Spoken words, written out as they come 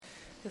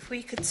If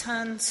we could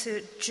turn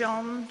to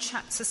John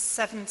chapter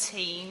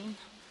 17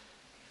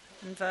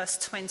 and verse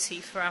 20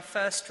 for our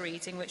first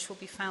reading, which will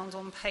be found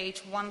on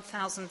page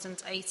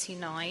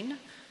 1089.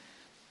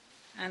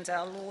 And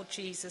our Lord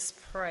Jesus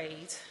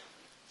prayed,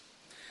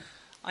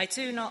 "I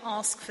do not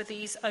ask for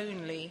these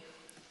only,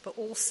 but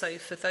also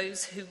for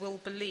those who will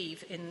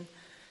believe in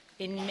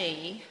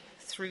me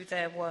through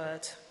their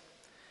word,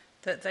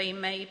 that they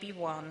may be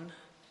one,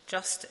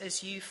 just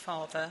as you,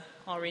 Father,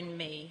 are in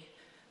me,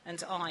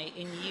 and I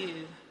in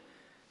you,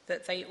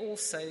 that they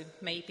also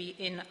may be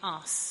in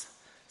us,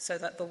 so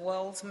that the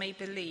world may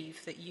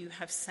believe that you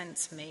have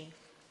sent me.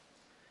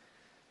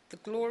 The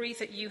glory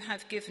that you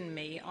have given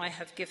me, I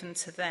have given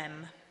to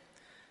them,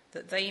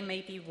 that they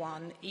may be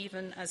one,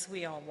 even as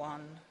we are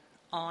one,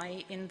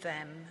 I in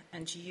them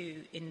and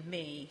you in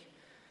me,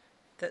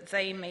 that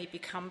they may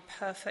become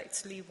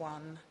perfectly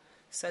one,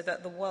 so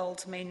that the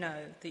world may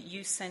know that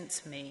you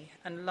sent me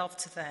and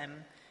loved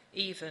them,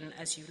 even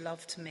as you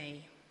loved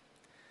me.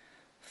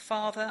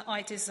 Father,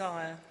 I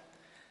desire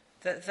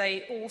that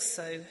they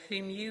also,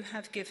 whom you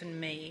have given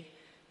me,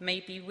 may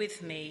be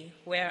with me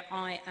where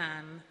I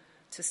am,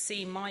 to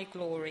see my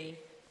glory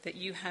that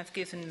you have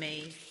given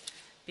me,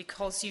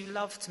 because you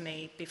loved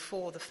me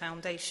before the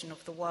foundation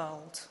of the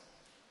world.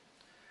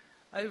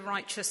 O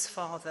righteous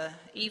Father,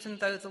 even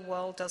though the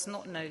world does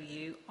not know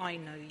you, I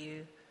know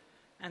you,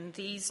 and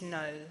these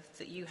know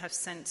that you have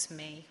sent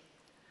me.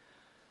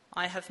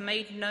 I have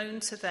made known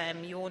to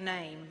them your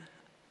name,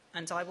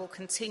 and I will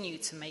continue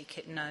to make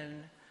it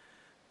known,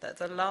 that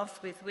the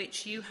love with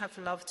which you have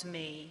loved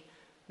me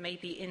may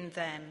be in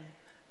them,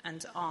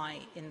 and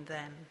I in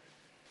them."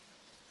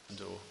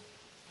 The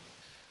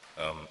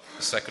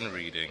second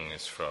reading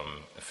is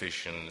from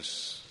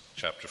Ephesians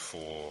chapter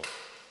 4,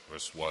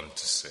 verse 1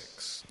 to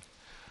 6.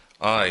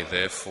 I,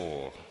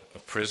 therefore, a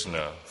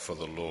prisoner for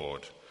the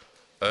Lord,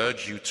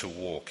 urge you to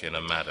walk in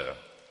a manner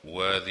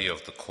worthy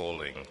of the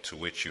calling to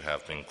which you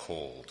have been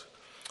called,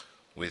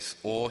 with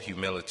all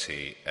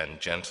humility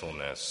and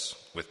gentleness,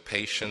 with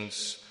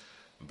patience,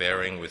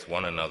 bearing with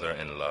one another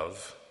in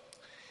love,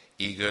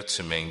 eager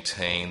to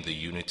maintain the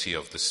unity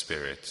of the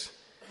Spirit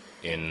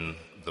in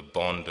the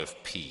bond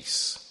of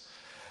peace.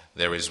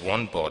 There is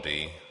one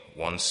body,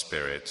 one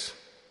Spirit,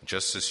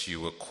 just as you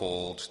were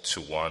called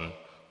to one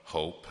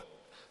hope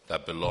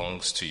that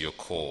belongs to your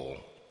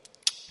call.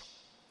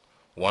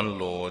 One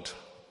Lord,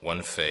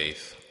 one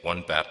faith,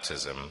 one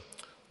baptism,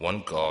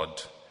 one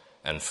God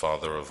and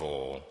Father of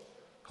all,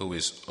 who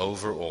is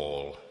over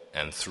all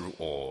and through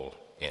all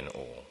in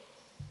all.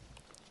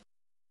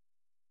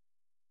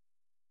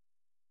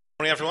 Good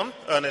morning, everyone.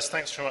 Ernest,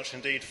 thanks very much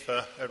indeed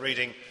for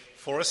reading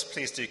for us.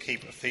 Please do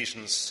keep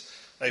Ephesians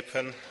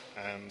open,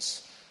 and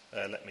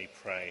let me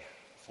pray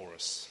for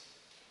us.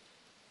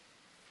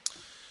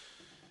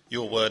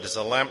 Your word is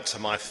a lamp to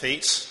my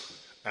feet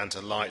and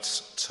a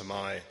light to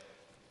my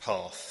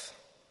path.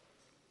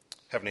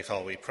 Heavenly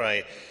Father, we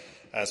pray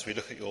as we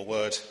look at your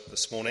word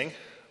this morning,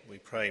 we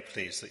pray,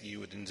 please, that you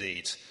would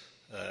indeed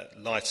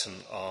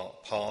lighten our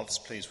paths.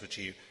 Please would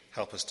you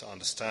help us to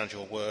understand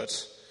your word.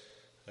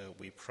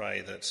 We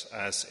pray that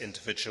as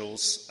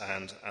individuals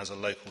and as a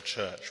local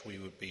church we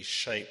would be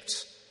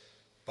shaped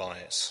by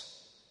it.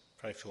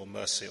 Pray for your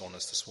mercy on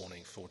us this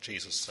morning for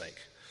Jesus' sake.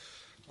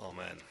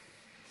 Amen.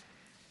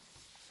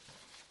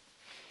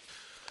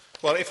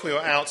 Well, if we were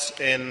out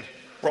in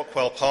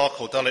Brockwell Park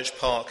or Dulwich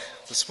Park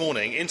this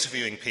morning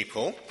interviewing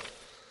people,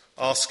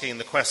 asking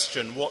the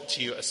question, what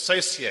do you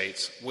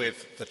associate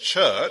with the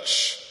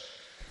church?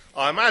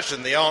 I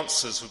imagine the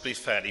answers would be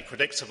fairly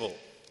predictable.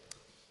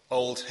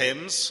 Old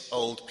hymns,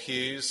 old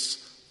pews,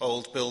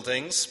 old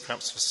buildings,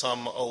 perhaps for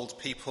some old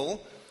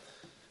people.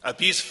 A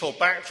beautiful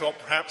backdrop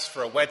perhaps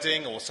for a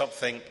wedding or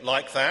something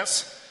like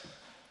that.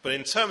 But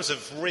in terms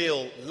of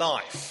real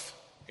life,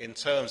 in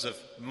terms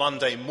of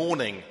Monday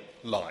morning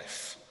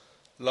life,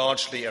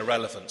 largely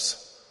irrelevant,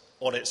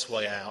 on its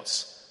way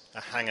out,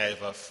 a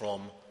hangover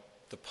from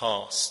the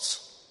past.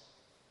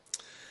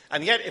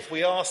 And yet if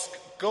we ask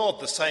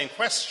God the same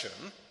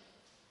question,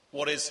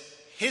 what is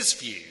his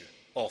view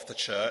of the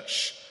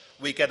church,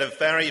 we get a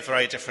very,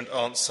 very different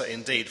answer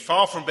indeed.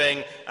 Far from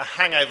being a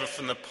hangover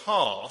from the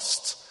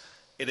past,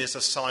 it is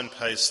a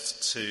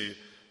signpost to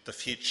the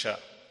future.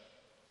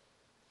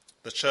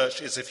 The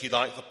church is, if you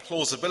like, the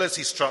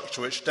plausibility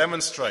structure which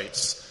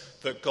demonstrates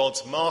that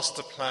God's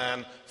master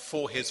plan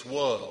for his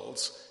world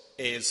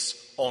is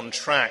on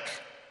track.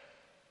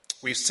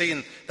 We've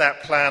seen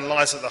that plan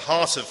lies at the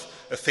heart of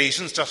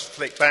Ephesians. Just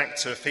flick back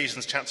to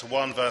Ephesians chapter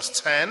 1,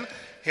 verse 10.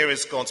 Here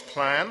is God's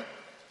plan.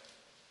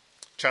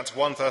 Chapter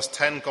 1, verse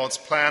 10, God's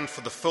plan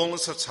for the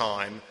fullness of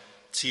time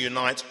to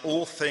unite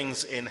all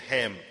things in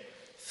him,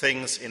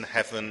 things in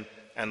heaven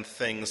and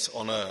things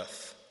on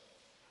earth.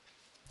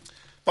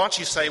 But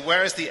you say,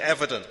 where is the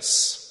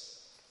evidence?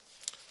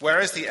 Where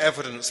is the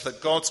evidence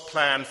that God's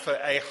plan for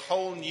a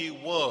whole new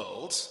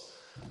world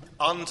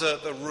under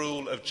the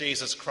rule of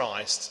Jesus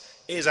Christ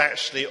is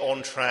actually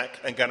on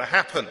track and going to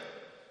happen?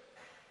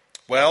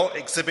 Well,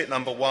 exhibit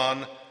number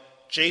one,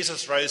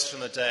 Jesus rose from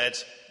the dead,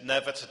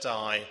 never to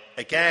die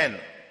again.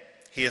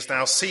 He is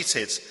now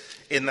seated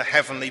in the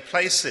heavenly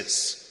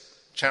places.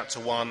 Chapter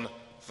 1,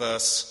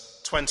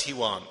 verse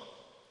 21.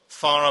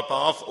 Far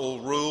above all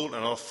rule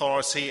and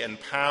authority and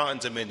power and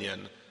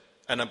dominion,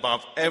 and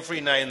above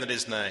every name that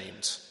is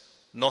named,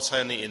 not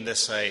only in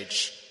this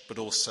age, but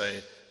also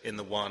in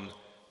the one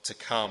to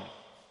come.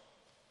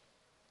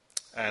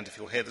 And if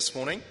you're here this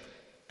morning,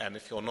 and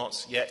if you're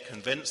not yet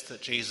convinced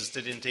that Jesus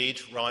did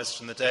indeed rise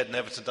from the dead,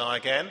 never to die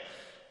again,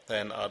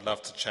 then I'd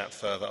love to chat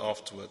further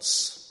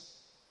afterwards.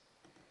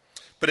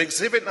 But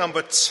exhibit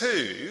number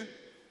 2,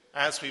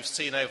 as we've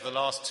seen over the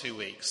last 2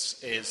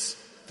 weeks, is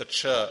the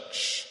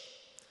church.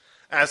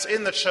 As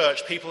in the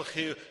church, people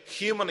who,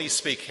 humanly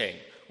speaking,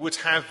 would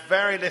have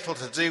very little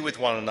to do with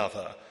one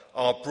another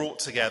are brought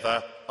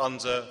together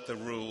under the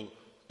rule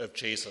of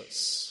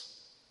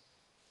Jesus.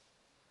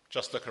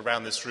 Just look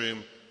around this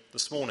room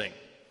this morning.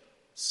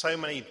 So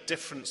many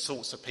different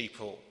sorts of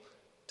people,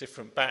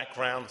 different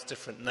backgrounds,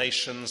 different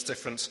nations,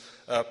 different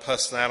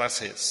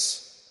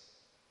personalities.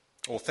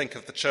 Or think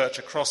of the church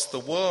across the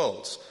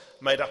world,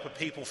 made up of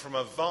people from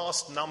a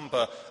vast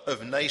number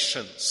of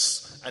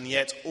nations, and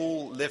yet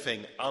all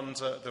living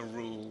under the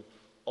rule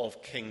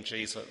of King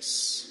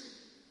Jesus.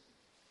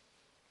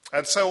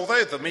 And so,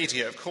 although the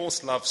media, of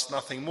course, loves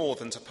nothing more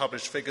than to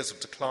publish figures of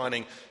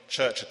declining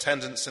church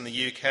attendance in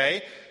the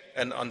UK,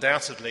 and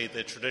undoubtedly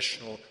the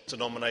traditional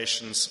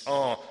denominations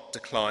are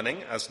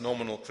declining as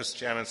nominal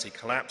Christianity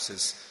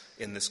collapses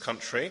in this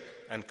country,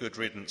 and good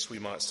riddance, we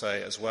might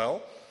say, as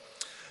well.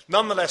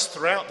 Nonetheless,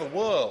 throughout the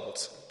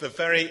world, the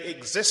very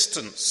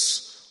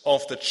existence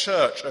of the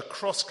church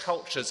across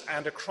cultures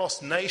and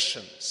across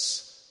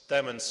nations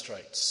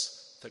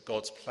demonstrates that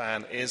God's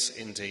plan is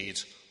indeed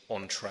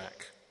on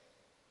track.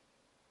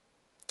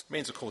 It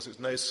means, of course, it's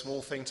no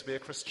small thing to be a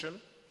Christian.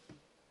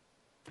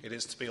 It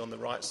is to be on the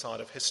right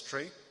side of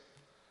history.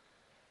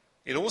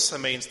 It also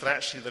means that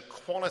actually the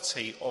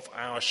quality of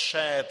our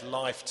shared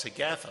life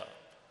together,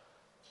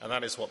 and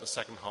that is what the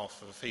second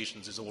half of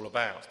Ephesians is all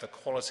about, the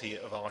quality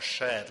of our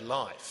shared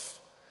life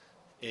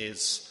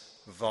is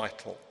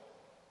vital.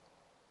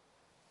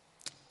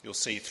 You'll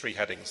see 3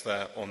 headings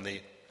there on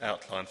the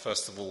outline.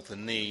 First of all, the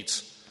need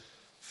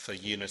for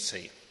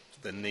unity.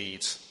 The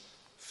need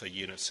for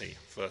unity.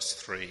 Verse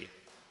 3.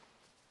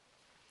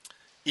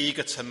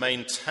 Eager to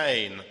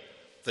maintain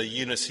the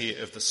unity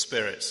of the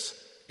Spirit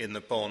in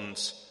the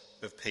bond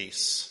of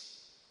peace.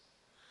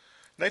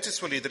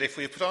 Notice, will you, that if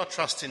we put our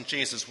trust in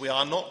Jesus, we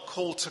are not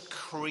called to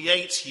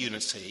create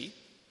unity.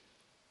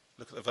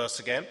 Look at the verse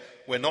again.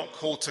 We're not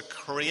called to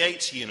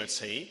create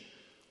unity.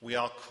 We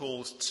are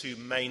called to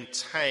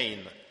maintain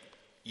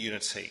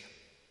unity.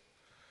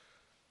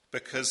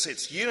 Because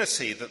it's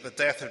unity that the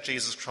death of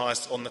Jesus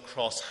Christ on the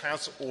cross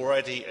has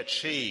already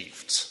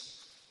achieved.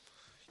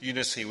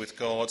 Unity with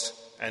God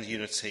and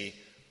unity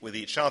with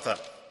each other.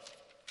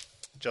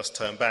 Just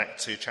turn back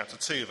to chapter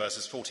 2,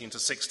 verses 14 to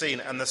 16,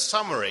 and the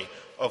summary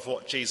of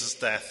what Jesus'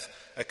 death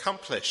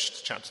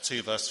accomplished. Chapter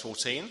 2, verse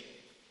 14.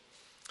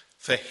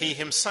 For he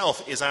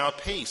himself is our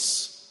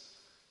peace,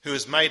 who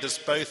has made us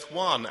both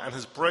one and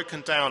has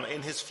broken down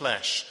in his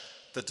flesh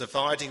the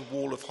dividing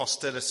wall of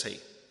hostility,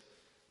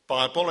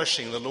 by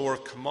abolishing the law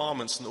of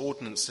commandments and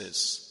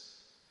ordinances,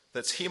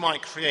 that he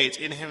might create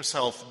in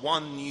himself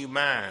one new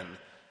man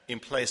in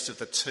place of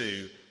the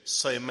two,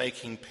 so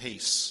making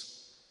peace,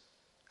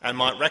 and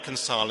might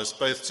reconcile us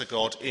both to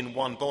God in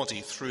one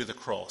body through the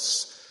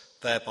cross,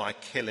 thereby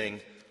killing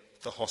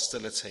the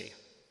hostility.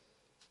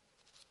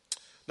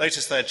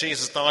 Notice there,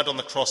 Jesus died on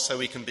the cross so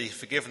we can be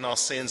forgiven our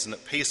sins and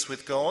at peace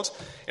with God.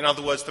 In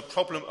other words, the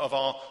problem of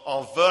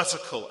our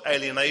vertical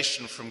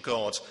alienation from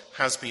God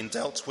has been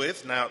dealt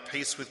with, now at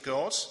peace with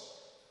God.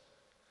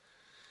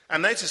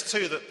 And notice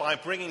too that by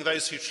bringing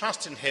those who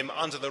trust in him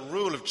under the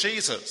rule of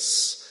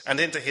Jesus and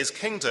into his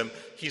kingdom,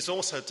 he's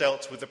also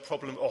dealt with the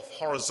problem of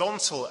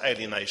horizontal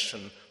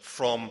alienation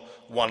from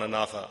one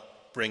another,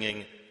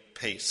 bringing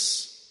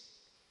peace.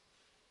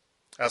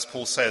 As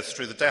Paul says,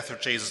 through the death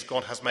of Jesus,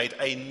 God has made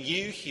a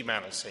new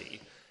humanity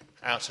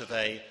out of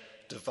a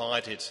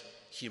divided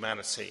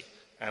humanity.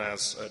 And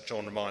as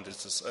John reminded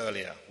us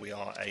earlier, we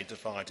are a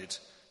divided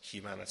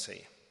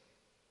humanity.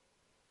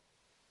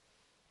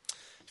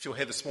 If you're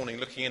here this morning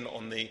looking in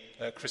on the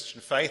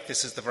Christian faith,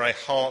 this is the very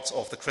heart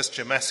of the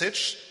Christian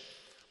message,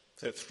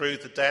 that through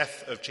the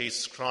death of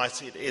Jesus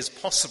Christ, it is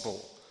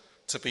possible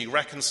to be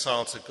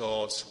reconciled to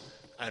God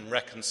and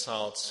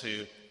reconciled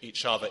to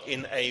each other.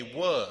 In a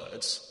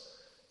word,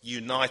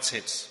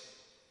 united,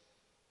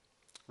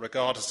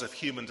 regardless of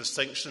human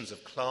distinctions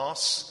of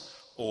class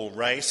or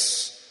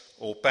race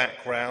or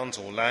background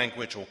or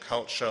language or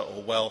culture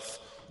or wealth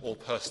or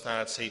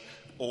personality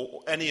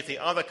or any of the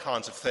other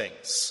kinds of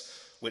things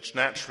which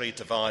naturally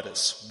divide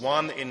us.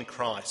 One in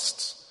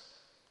Christ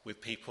with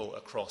people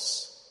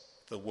across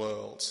the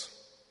world.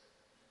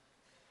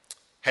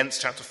 Hence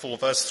chapter 4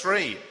 verse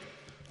 3,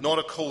 not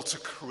a call to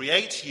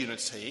create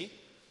unity,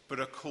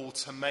 but a call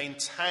to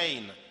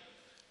maintain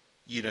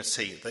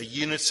unity, the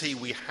unity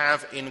we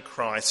have in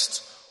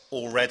Christ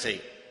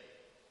already.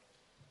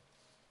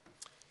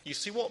 You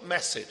see, what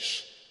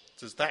message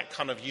does that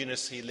kind of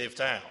unity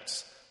lived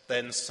out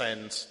then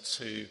send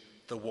to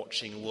the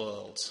watching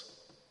world?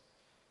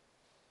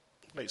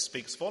 Well, it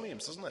speaks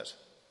volumes, doesn't it?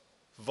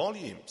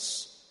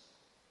 Volumes.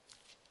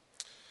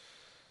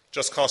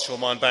 Just cast your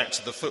mind back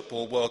to the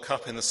Football World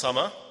Cup in the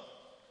summer.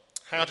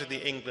 How did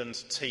the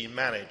England team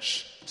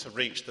manage to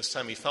reach the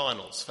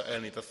semi-finals for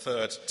only the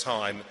third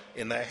time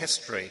in their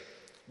history?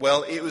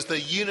 Well, it was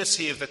the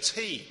unity of the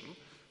team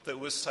that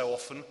was so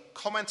often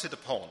commented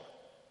upon.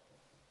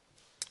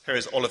 Here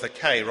is Oliver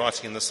Kay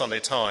writing in the Sunday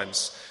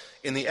Times,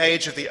 "In the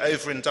age of the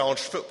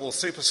overindulged football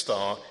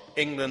superstar,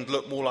 England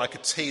look more like a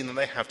team than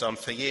they have done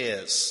for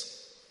years.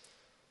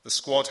 The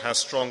squad has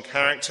strong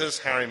characters,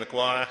 Harry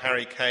Maguire,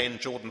 Harry Kane,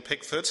 Jordan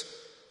Pickford,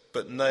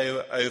 but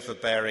no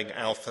overbearing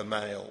alpha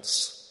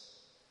males."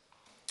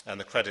 And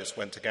the credits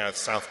went to Gareth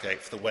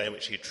Southgate for the way in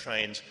which he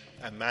trained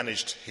and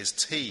managed his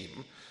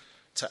team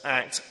to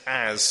act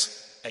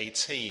as a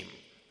team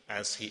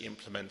as he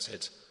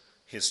implemented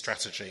his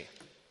strategy.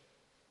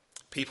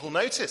 People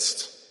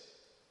noticed.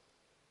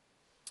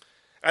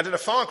 And in a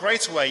far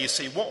greater way, you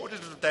see, what would it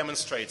have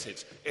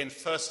demonstrated in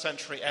first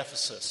century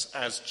Ephesus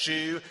as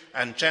Jew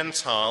and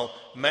Gentile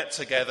met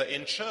together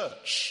in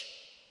church,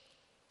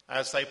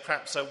 as they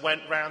perhaps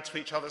went round to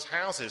each other's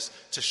houses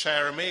to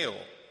share a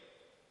meal,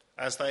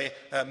 as they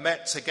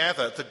met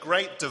together, the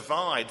great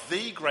divide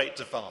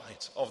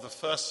of the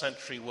first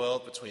century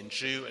world between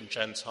Jew and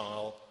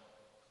Gentile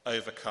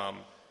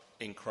overcome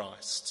in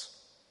Christ.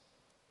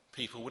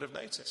 People would have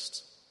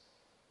noticed.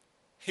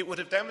 It would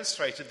have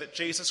demonstrated that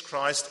Jesus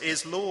Christ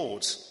is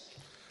Lord,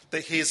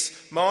 that his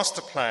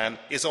master plan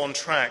is on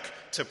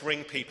track to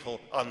bring people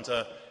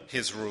under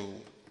his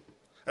rule.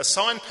 A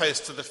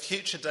signpost to the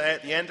future day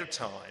at the end of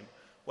time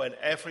when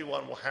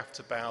everyone will have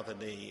to bow the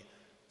knee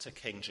to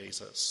King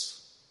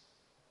Jesus.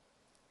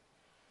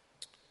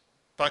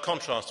 By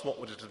contrast, what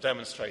would it have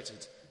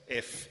demonstrated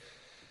if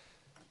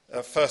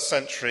in first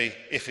century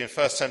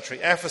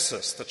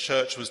Ephesus the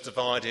church was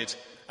divided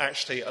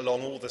actually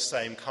along all the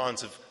same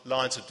kinds of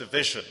lines of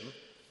division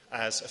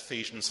as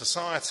Ephesian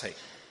society?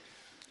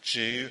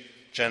 Jew,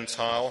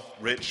 Gentile,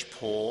 rich,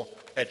 poor,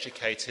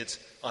 educated,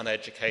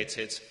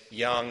 uneducated,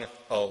 young,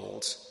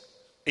 old,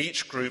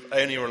 each group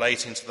only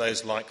relating to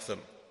those like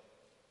them.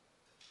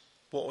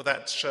 What would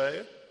that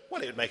show?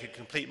 Well, it would make a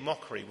complete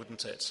mockery,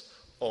 wouldn't it,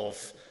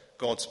 of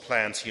God's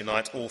plan to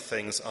unite all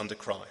things under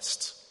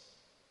Christ.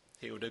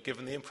 He would have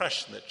given the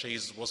impression that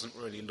Jesus wasn't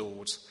really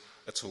Lord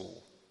at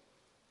all.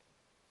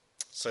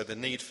 So the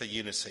need for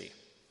unity.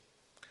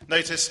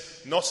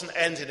 Notice, not an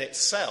end in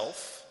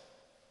itself,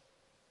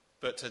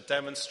 but to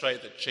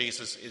demonstrate that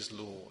Jesus is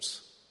Lord.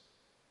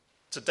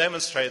 To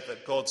demonstrate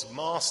that God's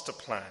master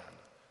plan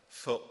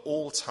for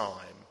all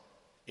time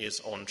is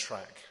on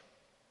track.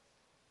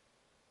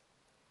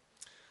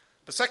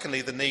 But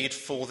secondly, the need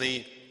for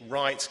the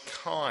right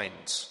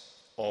kind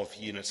of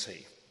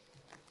unity.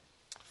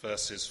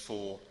 Verses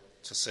 4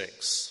 to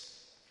 6.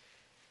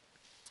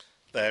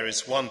 There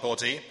is one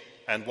body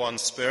and one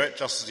Spirit,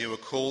 just as you were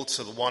called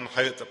to the one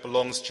hope that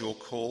belongs to your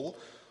call,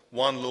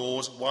 one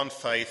Lord, one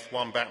faith,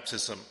 one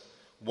baptism,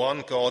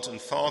 one God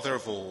and Father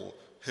of all,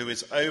 who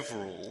is over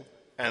all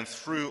and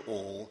through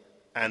all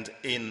and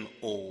in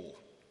all.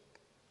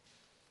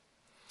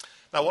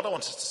 Now, what I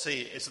wanted to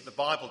see is that the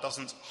Bible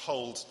doesn't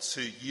hold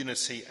to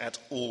unity at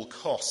all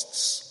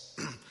costs.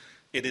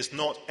 It is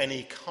not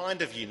any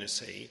kind of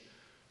unity,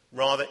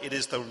 rather it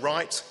is the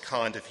right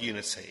kind of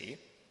unity,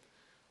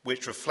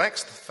 which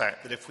reflects the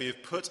fact that if we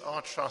have put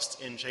our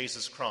trust in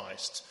Jesus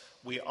Christ,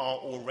 we are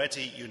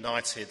already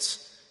united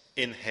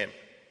in him.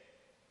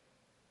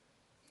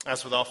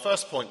 As with our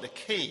first point, the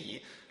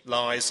key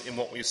lies in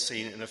what we've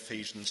seen in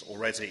Ephesians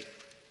already.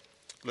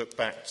 Look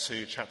back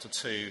to chapter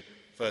 2,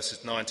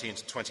 verses 19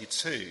 to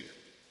 22.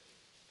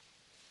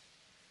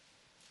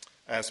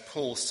 As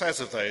Paul says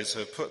of those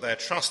who have put their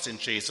trust in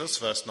Jesus,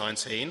 verse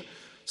 19,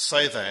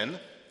 "So then,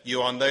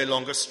 you are no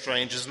longer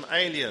strangers and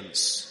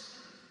aliens,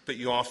 but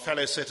you are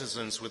fellow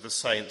citizens with the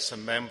saints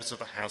and members of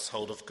the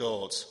household of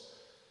God,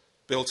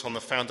 built on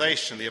the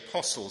foundation of the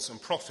apostles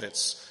and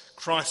prophets,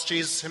 Christ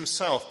Jesus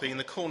himself being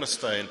the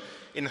cornerstone,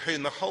 in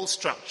whom the whole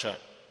structure,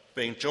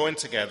 being joined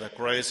together,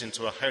 grows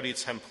into a holy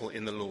temple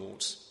in the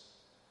Lord.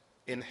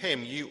 In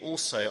him you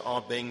also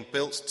are being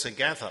built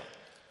together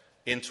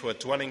into a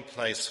dwelling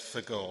place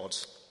for God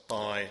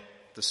by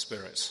the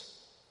Spirit."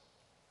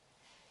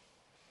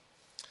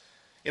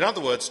 In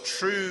other words,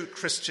 true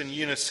Christian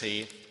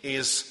unity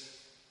is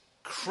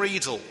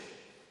creedal.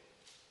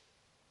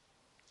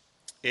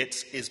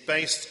 It is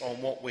based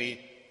on what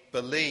we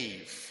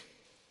believe.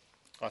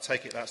 I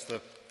take it that's the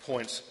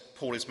point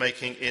Paul is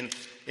making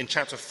in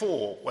chapter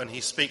 4 when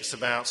he speaks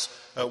about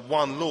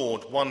one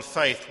Lord, one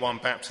faith, one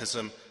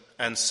baptism,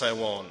 and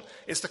so on.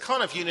 It's the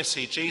kind of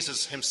unity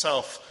Jesus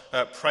himself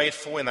prayed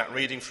for in that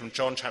reading from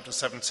John chapter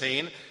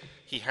 17.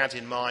 He had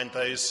in mind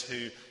those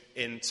who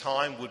in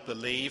time would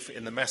believe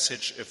in the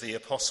message of the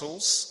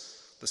apostles,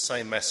 the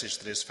same message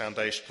that is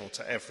foundational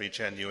to every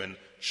genuine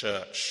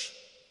church.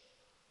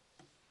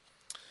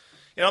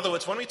 In other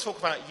words, when we talk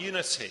about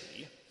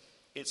unity,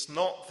 It's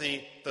not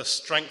the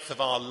strength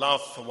of our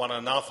love for one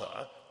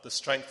another, the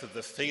strength of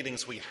the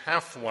feelings we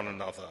have for one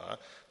another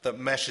that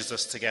meshes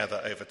us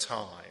together over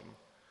time.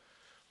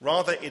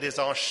 Rather, it is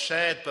our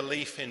shared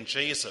belief in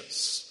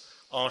Jesus,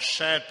 our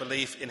shared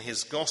belief in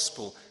his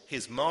gospel,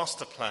 his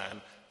master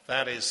plan.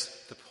 That is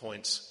the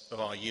point of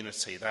our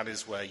unity. That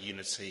is where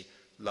unity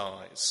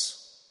lies.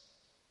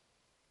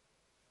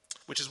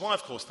 Which is why,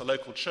 of course, the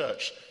local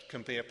church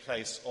can be a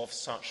place of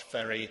such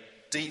very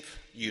deep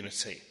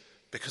unity.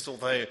 Because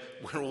although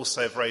we're all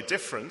so very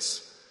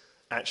different,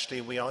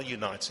 actually we are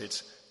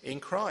united in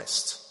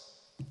Christ.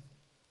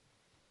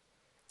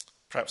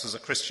 Perhaps as a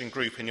Christian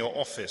group in your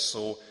office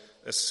or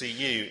a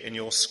CU in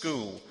your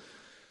school.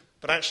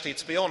 But actually,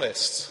 to be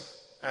honest,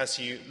 as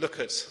you look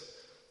at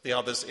the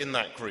others in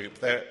that group,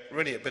 they're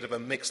really a bit of a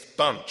mixed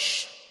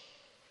bunch.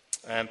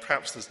 And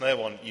perhaps there's no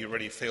one you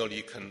really feel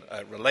you can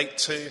relate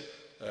to.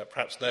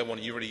 Perhaps no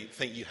one you really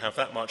think you have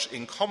that much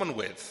in common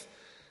with.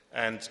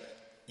 And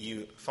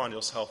you find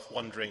yourself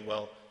wondering,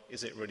 well,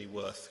 is it really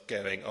worth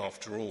going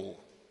after all?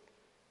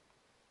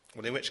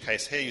 Well, in which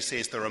case, here you see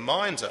is the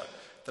reminder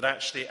that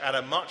actually at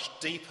a much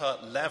deeper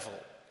level,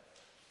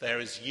 there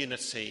is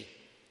unity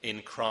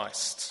in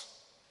Christ.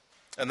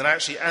 And that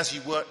actually as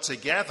you work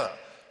together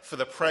for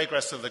the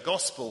progress of the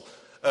gospel,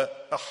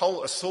 a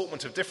whole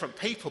assortment of different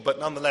people, but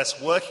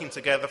nonetheless working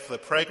together for the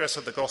progress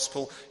of the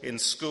gospel in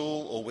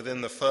school or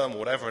within the firm or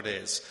whatever it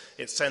is,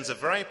 it sends a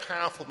very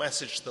powerful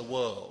message to the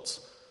world,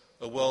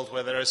 a world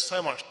where there is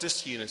so much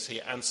disunity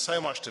and so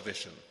much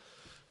division,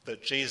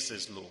 that Jesus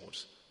is Lord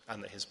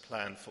and that his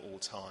plan for all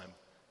time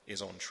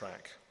is on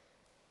track.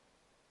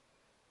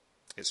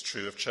 It's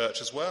true of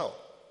church as well.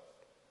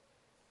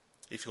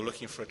 If you're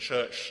looking for a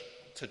church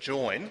to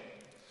join,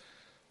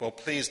 well,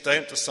 please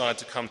don't decide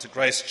to come to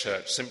Grace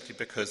Church simply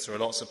because there are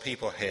lots of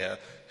people here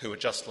who are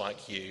just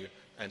like you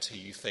and who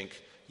you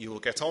think you will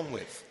get on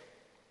with.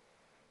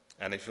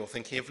 And if you're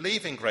thinking of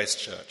leaving Grace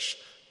Church,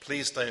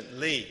 please don't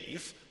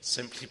leave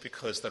simply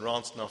because there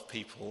aren't enough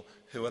people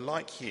who are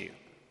like you.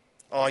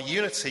 Our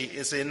unity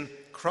is in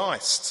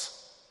Christ.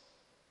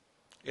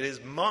 It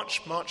is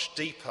much, much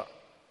deeper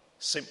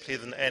simply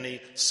than any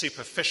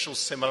superficial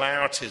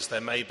similarities there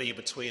may be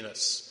between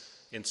us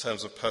in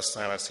terms of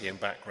personality and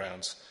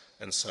background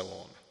and so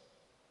on.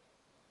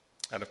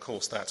 And of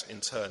course that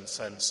in turn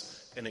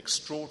sends an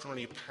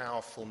extraordinarily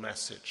powerful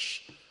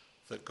message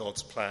that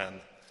God's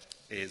plan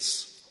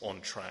is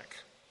on track.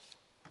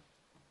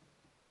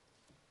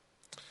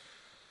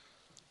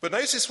 But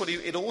notice what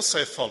it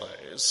also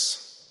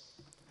follows,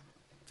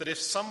 that if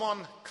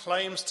someone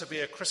claims to be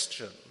a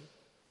Christian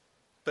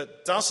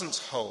but doesn't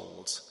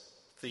hold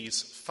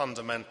these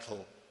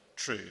fundamental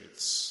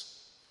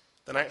truths,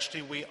 then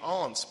actually we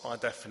aren't, by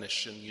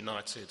definition,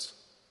 united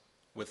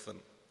with them.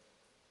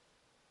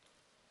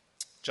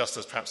 Just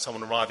as perhaps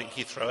someone arriving at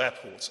Heathrow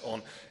Airport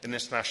on an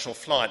international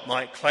flight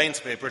might claim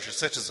to be a British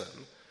citizen,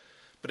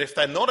 but if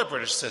they're not a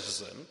British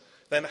citizen,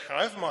 then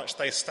however much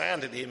they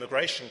stand at the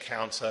immigration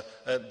counter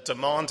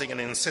demanding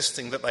and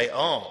insisting that they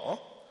are,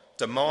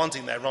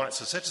 demanding their rights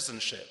of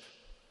citizenship,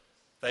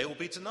 they will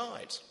be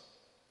denied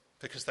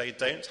because they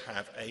don't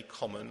have a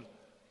common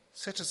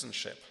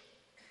citizenship.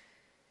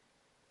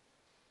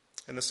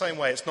 In the same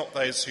way, it's not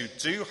those who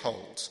do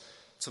hold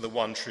to the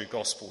one true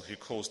gospel who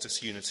cause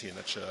disunity in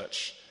the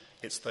church.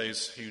 It's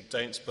those who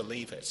don't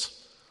believe it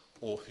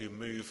or who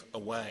move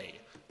away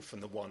from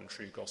the one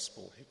true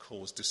gospel who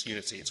cause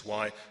disunity. It's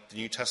why the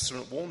New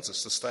Testament warns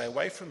us to stay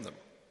away from them.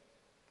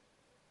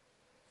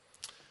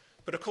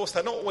 But of course,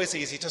 they're not always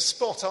easy to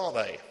spot, are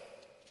they?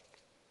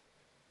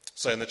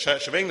 So in the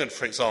Church of England,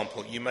 for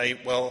example, you may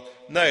well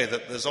know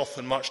that there's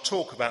often much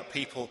talk about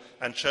people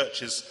and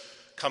churches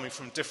coming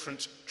from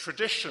different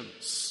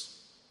traditions.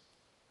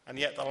 And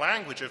yet the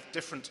language of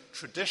different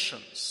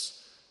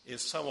traditions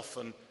is so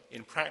often,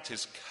 in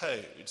practice,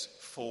 code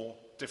for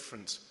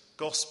different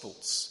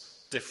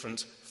gospels,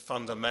 different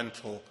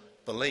fundamental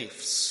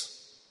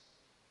beliefs.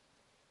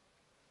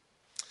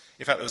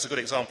 In fact, there was a good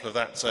example of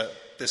that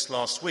this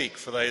last week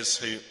for those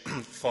who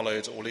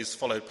followed, or at least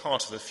followed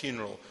part of the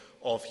funeral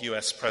of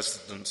US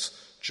President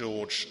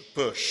George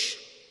Bush,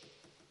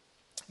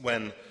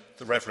 when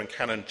the Reverend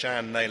Canon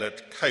Jan Naylor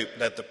Cope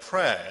led the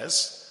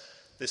prayers.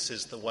 This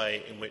is the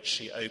way in which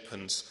she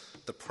opened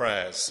the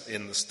prayers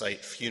in the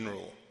state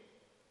funeral.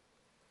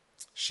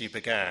 She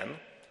began,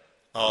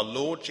 "Our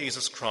Lord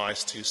Jesus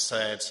Christ, who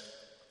said,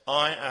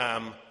 'I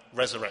am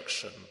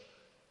resurrection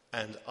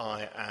and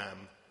I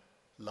am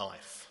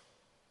life.'"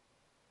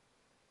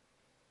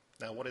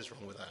 Now, what is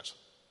wrong with that?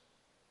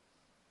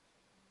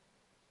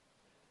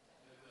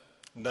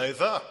 No,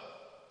 the.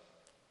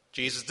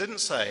 Jesus didn't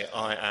say,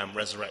 "I am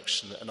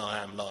resurrection and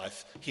I am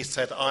life." He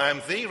said, "I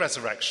am the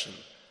resurrection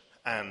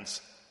and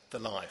the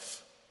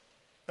life."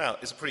 Now,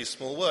 it's a pretty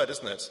small word,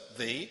 isn't it?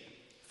 The,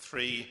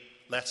 3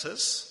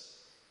 letters.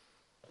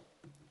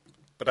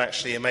 But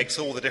actually, it makes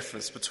all the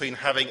difference between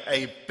having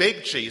a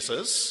big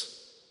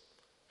Jesus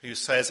who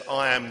says,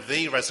 "I am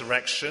the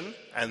resurrection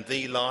and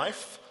the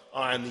life.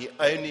 I am the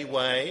only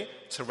way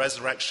to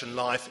resurrection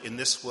life in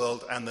this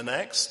world and the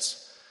next,"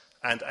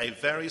 and a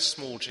very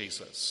small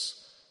Jesus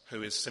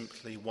who is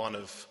simply one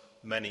of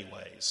many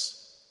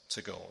ways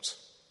to God.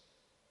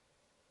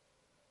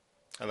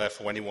 And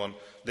therefore anyone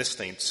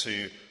listening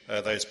to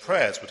those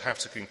prayers would have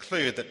to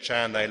conclude that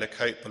Jan Naylor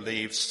Coate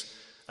believes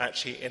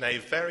actually in a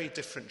very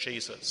different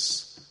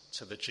Jesus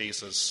to the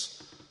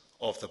Jesus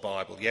of the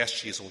Bible. Yes,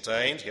 she's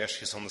ordained, yes,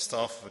 she's on the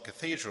staff of a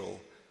cathedral,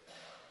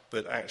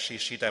 but actually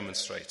she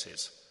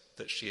demonstrated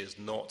that she is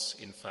not,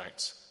 in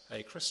fact,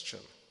 a Christian.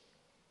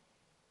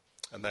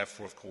 And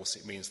therefore, of course,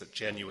 it means that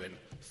genuine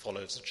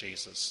followers of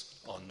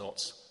Jesus are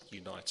not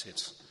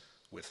united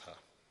with her.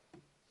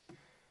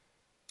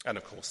 And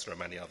of course, there are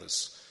many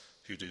others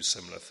who do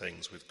similar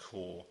things with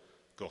core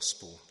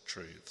gospel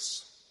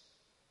truths.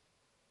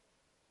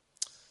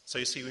 So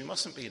you see, we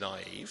mustn't be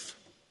naive.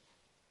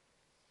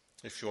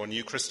 If you're a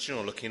new Christian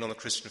or looking on the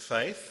Christian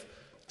faith,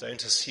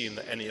 don't assume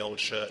that any old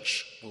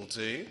church will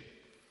do.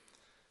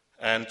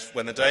 And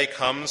when the day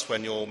comes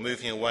when you're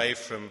moving away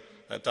from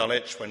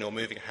Dulwich, when you're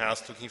moving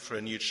house looking for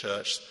a new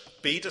church,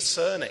 be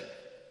discerning.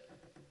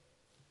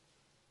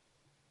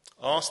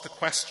 Ask the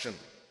question,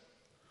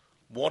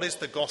 what is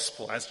the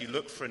gospel as you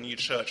look for a new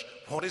church?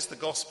 What is the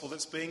gospel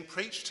that's being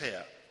preached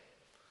here?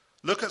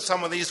 Look at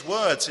some of these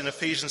words in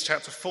Ephesians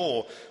chapter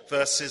 4,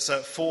 verses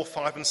 4,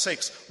 5 and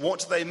 6. What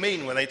do they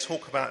mean when they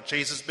talk about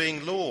Jesus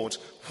being Lord?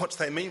 What do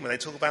they mean when they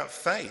talk about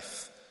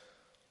faith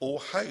or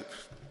hope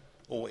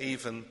or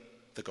even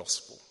the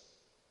gospel?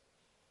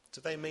 Do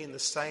they mean the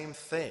same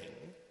thing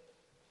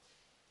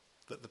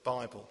that the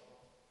Bible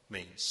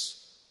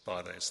means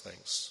by those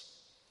things?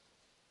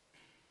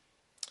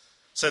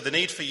 So the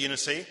need for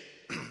unity.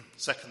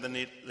 Second,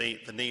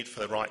 the need for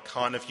the right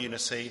kind of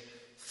unity.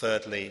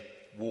 Thirdly,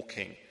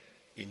 walking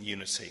in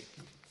unity.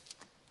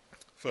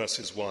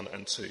 Verses 1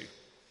 and 2.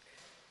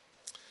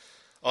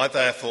 I,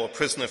 therefore, a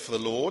prisoner for the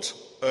Lord,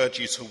 urge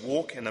you to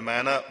walk in a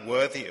manner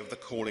worthy of the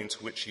calling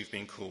to which you've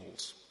been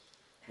called,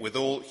 with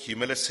all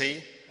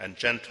humility and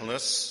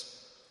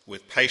gentleness,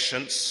 with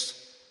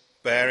patience,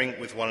 bearing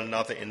with one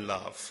another in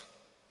love,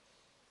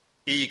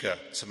 eager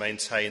to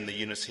maintain the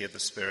unity of the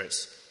Spirit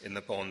in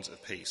the bond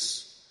of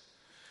peace.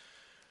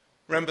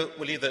 Remember,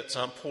 will you, that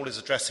Paul is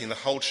addressing the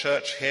whole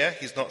church here.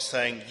 He's not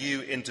saying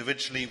you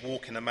individually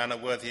walk in a manner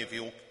worthy of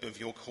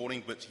your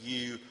calling, but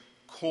you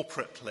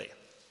corporately.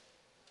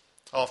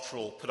 After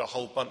all, put a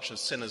whole bunch of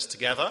sinners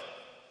together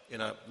in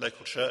a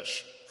local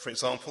church, for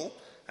example,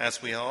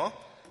 as we are,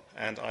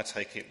 and I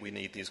take it we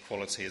need these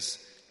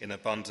qualities in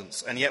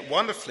abundance. And yet,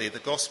 wonderfully, the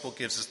gospel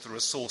gives us the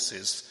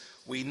resources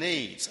we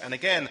need. And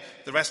again,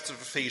 the rest of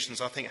Ephesians,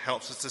 I think,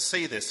 helps us to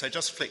see this. So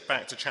just flick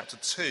back to chapter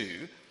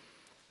 2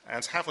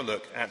 and have a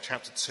look at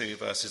chapter 2,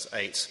 verses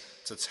 8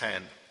 to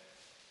 10.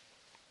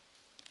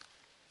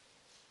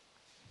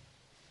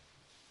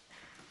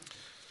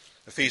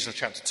 Ephesians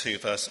chapter 2,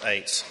 verse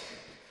 8.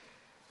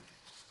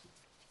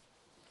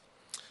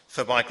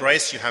 For by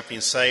grace you have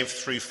been saved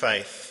through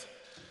faith,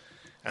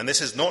 and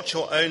this is not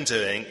your own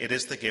doing, it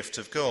is the gift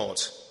of God,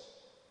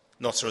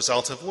 not a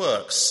result of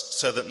works,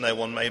 so that no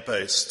one may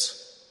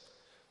boast.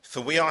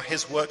 For we are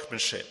his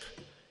workmanship,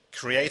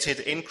 created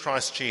in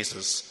Christ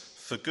Jesus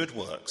for good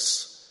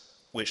works,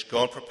 which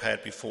God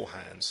prepared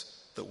beforehand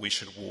that we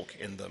should walk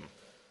in them.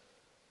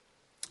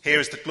 Here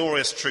is the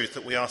glorious truth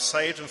that we are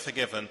saved and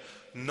forgiven,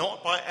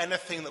 not by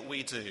anything that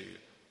we do,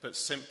 but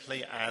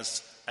simply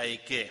as a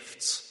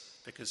gift,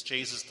 because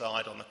Jesus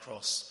died on the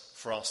cross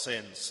for our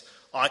sins.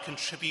 I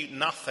contribute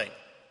nothing.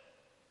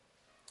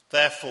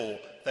 Therefore,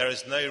 there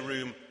is no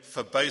room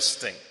for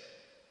boasting.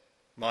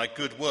 My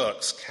good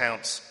works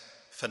count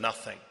for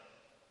nothing.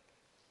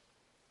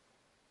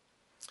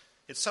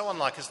 It's so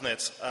unlike, isn't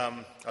it,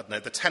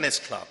 the tennis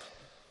club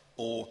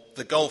or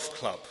the golf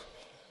club,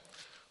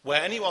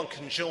 where anyone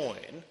can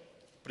join,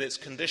 but it's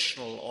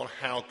conditional on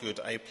how good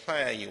a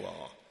player you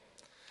are.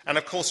 And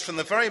of course, from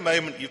the very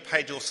moment you've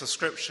paid your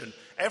subscription,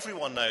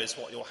 everyone knows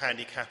what your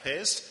handicap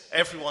is.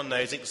 Everyone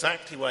knows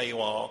exactly where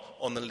you are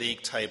on the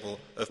league table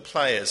of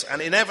players.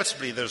 And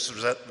inevitably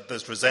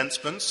there's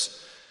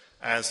resentments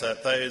as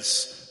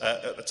those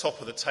at the top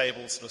of the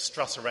table sort of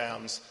strut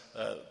around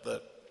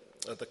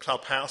the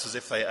clubhouse as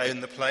if they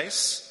own the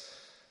place,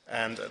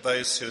 and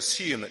those who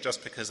assume that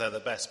just because they're the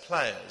best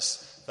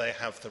players, they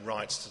have the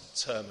right to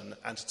determine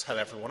and to tell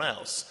everyone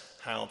else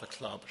how the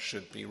club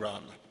should be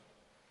run.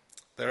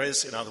 There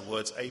is, in other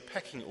words, a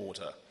pecking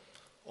order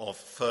of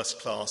first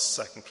class,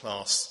 second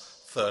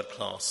class, third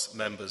class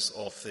members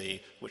of the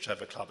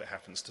whichever club it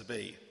happens to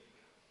be.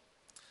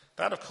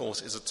 That, of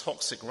course, is a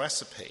toxic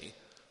recipe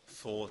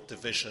for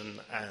division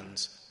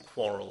and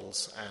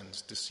quarrels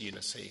and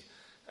disunity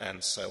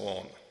and so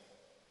on.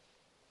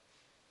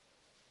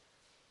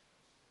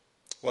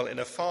 Well, in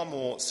a far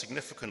more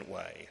significant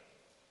way,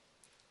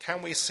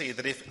 can we see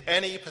that if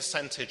any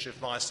percentage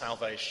of my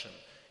salvation,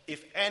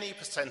 if any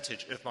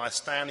percentage of my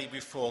standing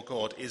before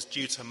God is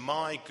due to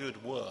my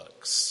good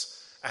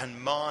works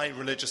and my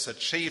religious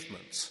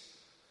achievement,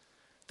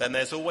 then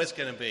there's always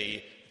going to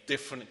be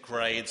different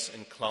grades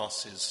and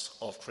classes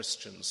of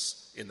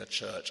Christians in the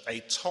church, a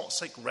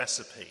toxic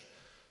recipe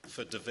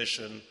for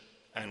division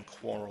and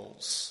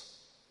quarrels.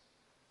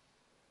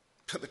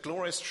 But the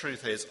glorious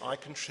truth is, I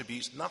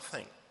contribute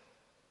nothing.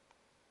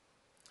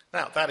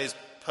 Now, that is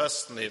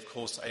personally, of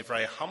course, a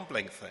very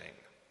humbling thing.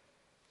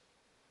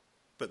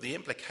 But the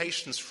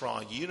implications for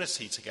our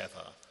unity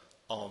together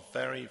are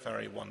very,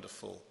 very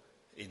wonderful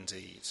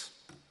indeed.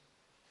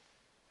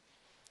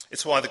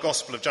 It's why the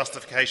gospel of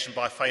justification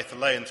by faith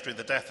alone through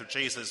the death of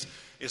Jesus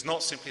is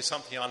not simply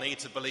something I need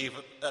to believe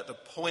at the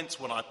point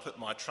when I put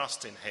my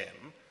trust in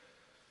him,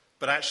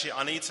 but actually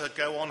I need to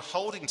go on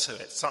holding to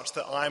it such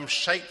that I am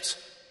shaped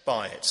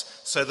by it,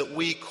 so that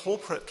we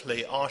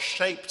corporately are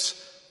shaped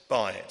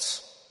by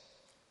it.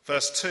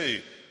 Verse 2,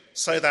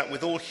 so that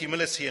with all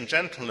humility and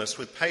gentleness,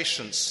 with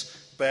patience,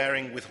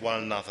 bearing with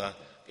one another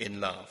in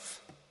love.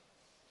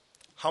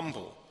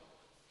 Humble,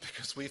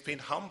 because we've been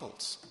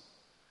humbled.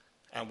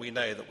 And we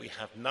know that we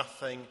have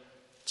nothing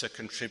to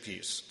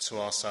contribute to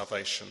our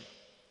salvation.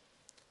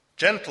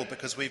 Gentle,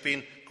 because we've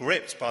been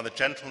gripped by the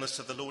gentleness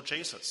of the Lord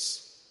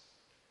Jesus.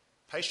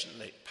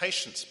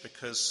 Patience,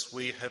 because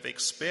we have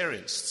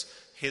experienced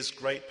his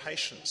great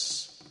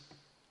patience.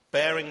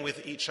 Bearing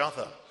with each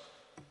other,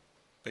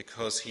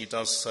 because he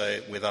does so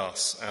with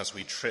us as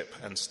we trip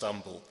and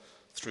stumble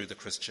through the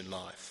Christian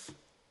life.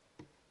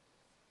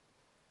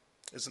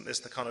 Isn't this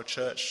the kind of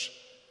church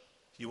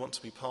you want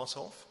to be part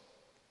of?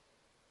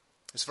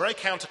 It's very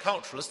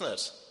countercultural, isn't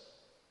it?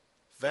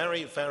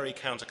 Very, very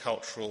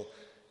countercultural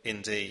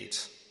indeed.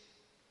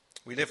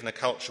 We live in a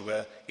culture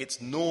where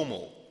it's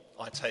normal,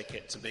 I take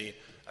it, to be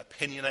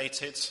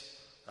opinionated,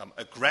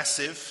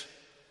 aggressive,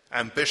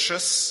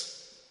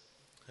 ambitious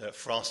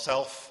for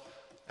ourselves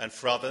and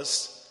for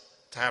others,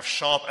 to have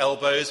sharp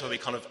elbows where we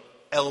kind of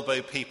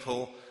elbow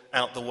people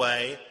out the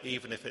way,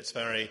 even if it's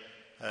very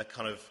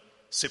kind of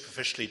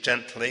superficially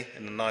gently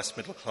in a nice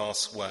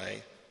middle-class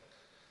way.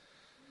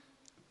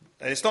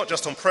 And it's not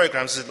just on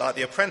programmes like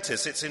The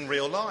Apprentice, it's in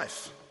real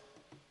life.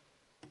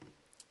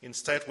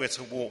 Instead, we're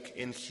to walk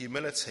in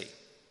humility,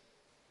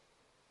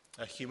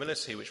 a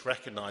humility which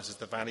recognises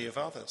the value of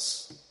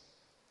others,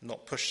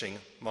 not pushing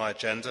my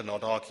agenda,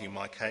 not arguing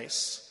my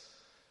case,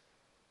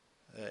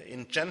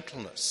 in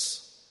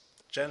gentleness,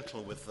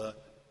 gentle with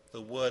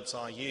the words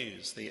I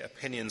use, the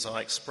opinions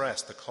I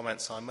express, the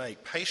comments I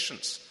make,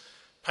 patient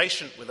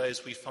with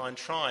those we find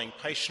trying,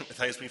 patient with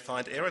those we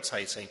find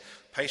irritating,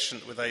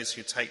 patient with those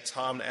who take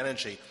time and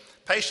energy.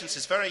 Patience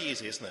is very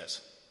easy, isn't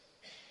it?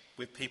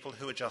 With people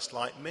who are just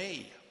like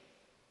me.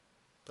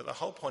 But the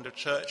whole point of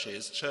church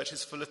is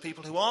full of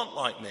people who aren't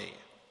like me.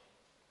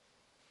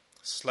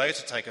 Slow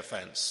to take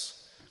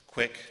offence,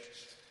 quick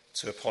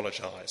to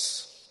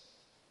apologise,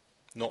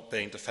 not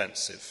being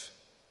defensive,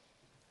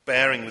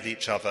 bearing with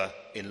each other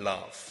in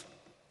love,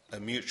 a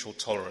mutual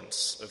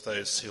tolerance of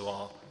those who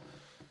are,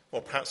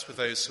 or perhaps with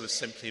those who are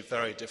simply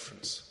very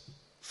different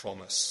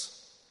from us.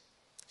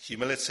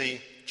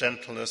 Humility,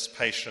 gentleness,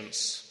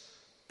 patience,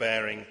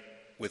 bearing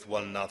with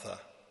one another.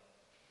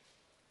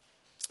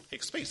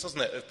 It speaks,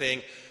 doesn't it, of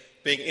being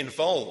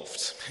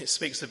involved. It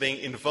speaks of being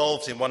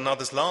involved in one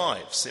another's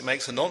lives. It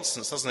makes a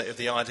nonsense, doesn't it, of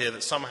the idea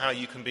that somehow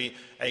you can be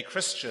a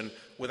Christian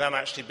without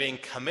actually being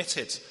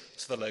committed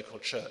to the local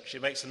church.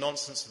 It makes a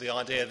nonsense of the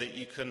idea that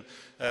you can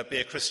be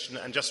a Christian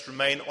and just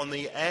remain on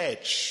the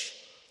edge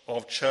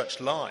of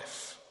church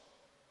life,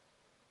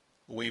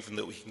 or even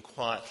that we can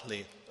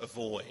quietly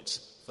avoid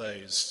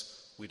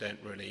those we don't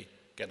really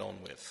get on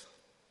with.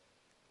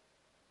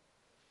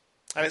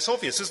 And it's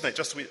obvious, isn't it,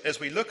 just as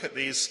we look at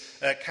these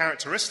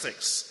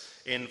characteristics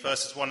in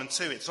verses 1 and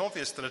 2, it's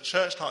obvious that a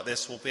church like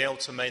this will be able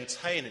to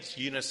maintain its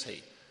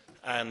unity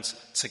and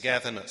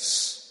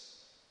togetherness,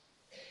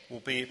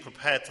 will be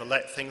prepared to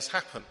let things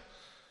happen,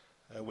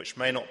 which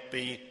may not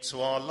be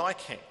to our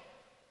liking,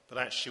 but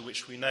actually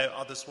which we know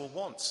others will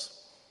want,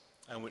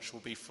 and which will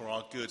be for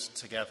our good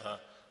together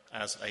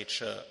as a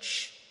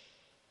church.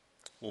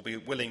 We'll be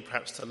willing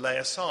perhaps to lay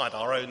aside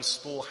our own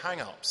small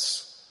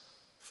hang-ups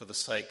for the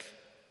sake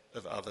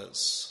of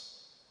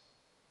others.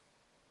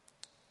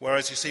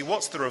 Whereas, you see,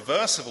 what's the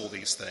reverse of all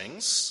these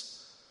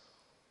things?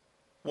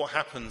 What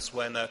happens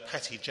when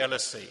petty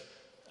jealousy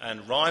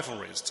and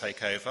rivalries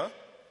take over?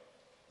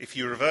 If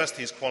you reverse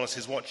these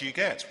qualities, what do you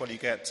get? Well, you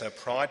get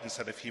pride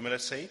instead of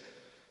humility.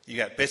 You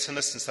get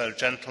bitterness instead of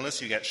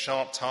gentleness. You get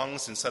sharp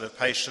tongues instead of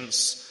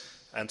patience,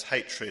 and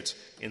hatred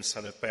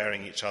instead of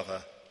bearing each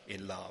other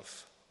in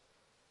love.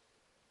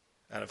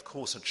 And of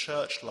course, a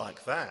church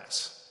like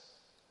that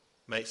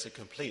makes a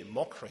complete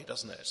mockery,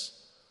 doesn't it,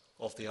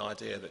 of the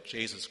idea that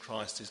Jesus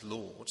Christ is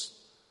Lord,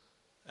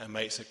 and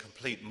makes a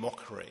complete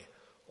mockery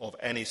of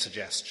any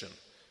suggestion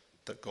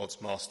that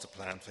God's master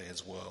plan for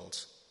his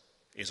world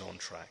is on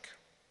track.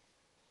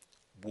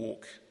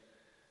 Walk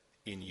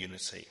in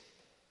unity.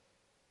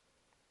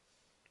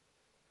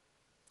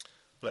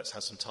 Let's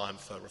have some time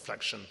for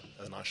reflection,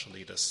 and then I shall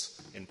lead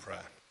us in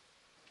prayer.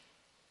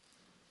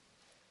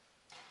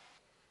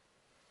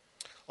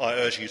 I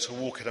urge you to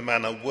walk in a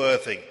manner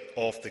worthy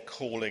of the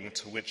calling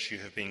to which you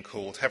have been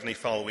called. Heavenly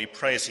Father, we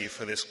praise you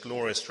for this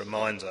glorious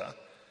reminder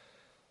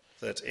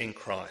that in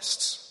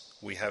Christ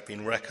we have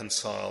been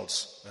reconciled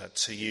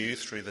to you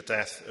through the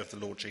death of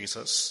the Lord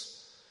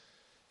Jesus.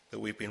 that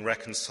we've been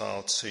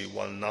reconciled to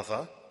one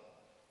another.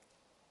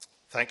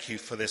 Thank you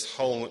for this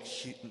whole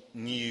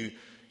new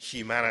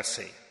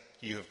humanity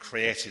you have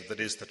created that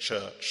is the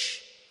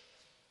church.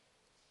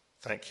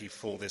 Thank you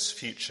for this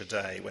future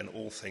day when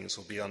all things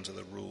will be under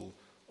the rule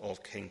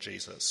of King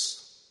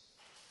Jesus.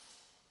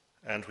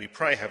 And we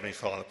pray, Heavenly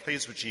Father,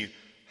 please would you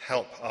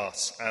help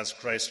us as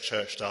Grace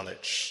Church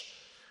Dulwich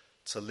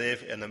to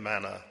live in a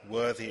manner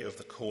worthy of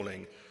the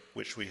calling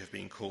which we have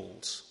been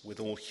called, with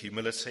all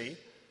humility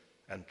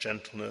and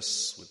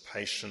gentleness, with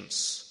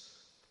patience,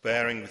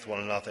 bearing with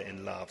one another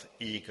in love,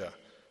 eager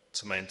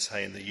to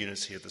maintain the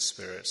unity of the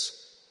Spirit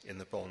in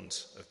the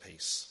bond of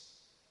peace.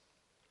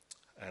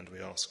 And we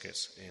ask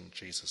it in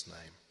Jesus'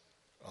 name.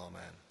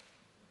 Amen.